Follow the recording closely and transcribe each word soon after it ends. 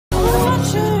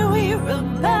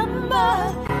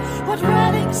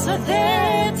us are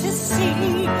there to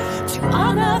see, to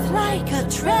unearth like a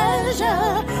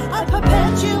treasure, a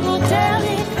perpetual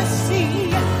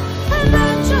delicacy.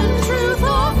 Legend, truth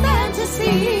or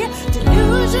fantasy,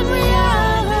 delusion,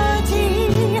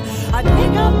 reality. I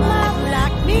pick up my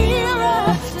black mirror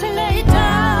to lay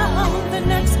down the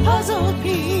next puzzle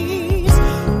piece.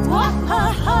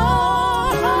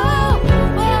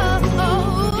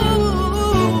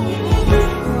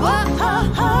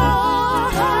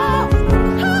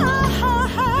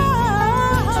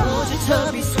 To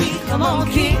be sweet, come on,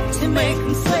 kick to make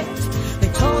them sweat. They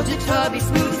told you to be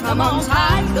smooth, come on,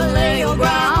 tiger, lay your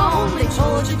ground. They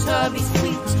told you to be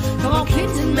sweet, come on, kick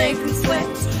and make them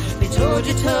sweat. They told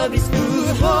you to be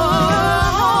smooth. Oh,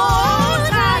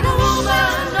 tiger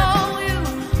woman, oh, you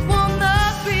wanna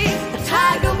be a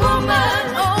tiger woman.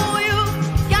 Oh, you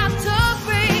got to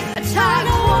be a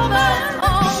tiger woman.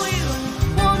 Oh, you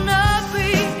wanna be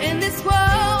in this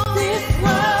world, this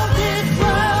world, this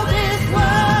world, this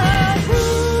world.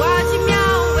 Why'd you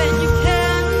meow when you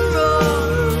can roar?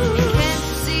 And can't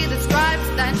you see the stripes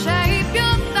that shape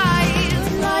your thighs?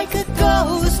 Like a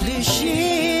ghostly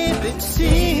ship, it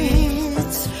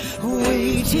sits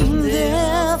waiting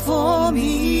there for me.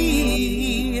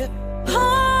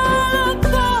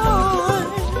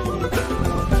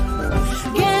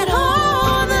 Get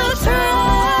on the train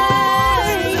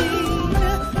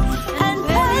and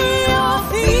pay your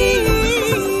fee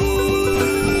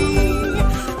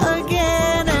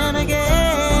again and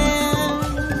again.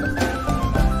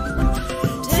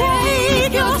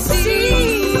 Take your seat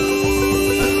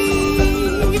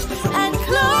and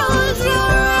close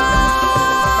your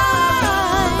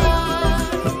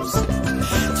eyes.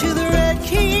 To the Red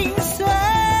King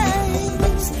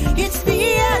says it's the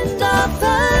end of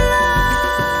the line.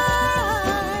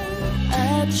 I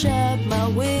shut my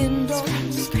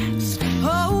windows,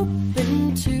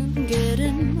 hoping to get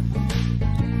in.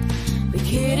 But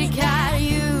kitty cat,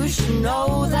 you should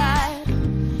know that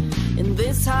in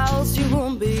this house you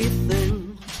won't be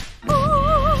thin.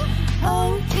 Ooh,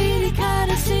 oh kitty cat,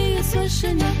 I see you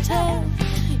swishing your tail.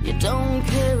 You don't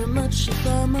care much if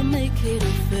I'ma make it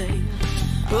a fail.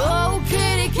 Oh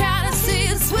kitty cat, I see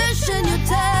you swishing your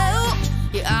tail.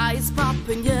 Your eyes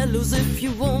popping yellows if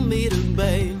you want me to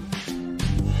bail.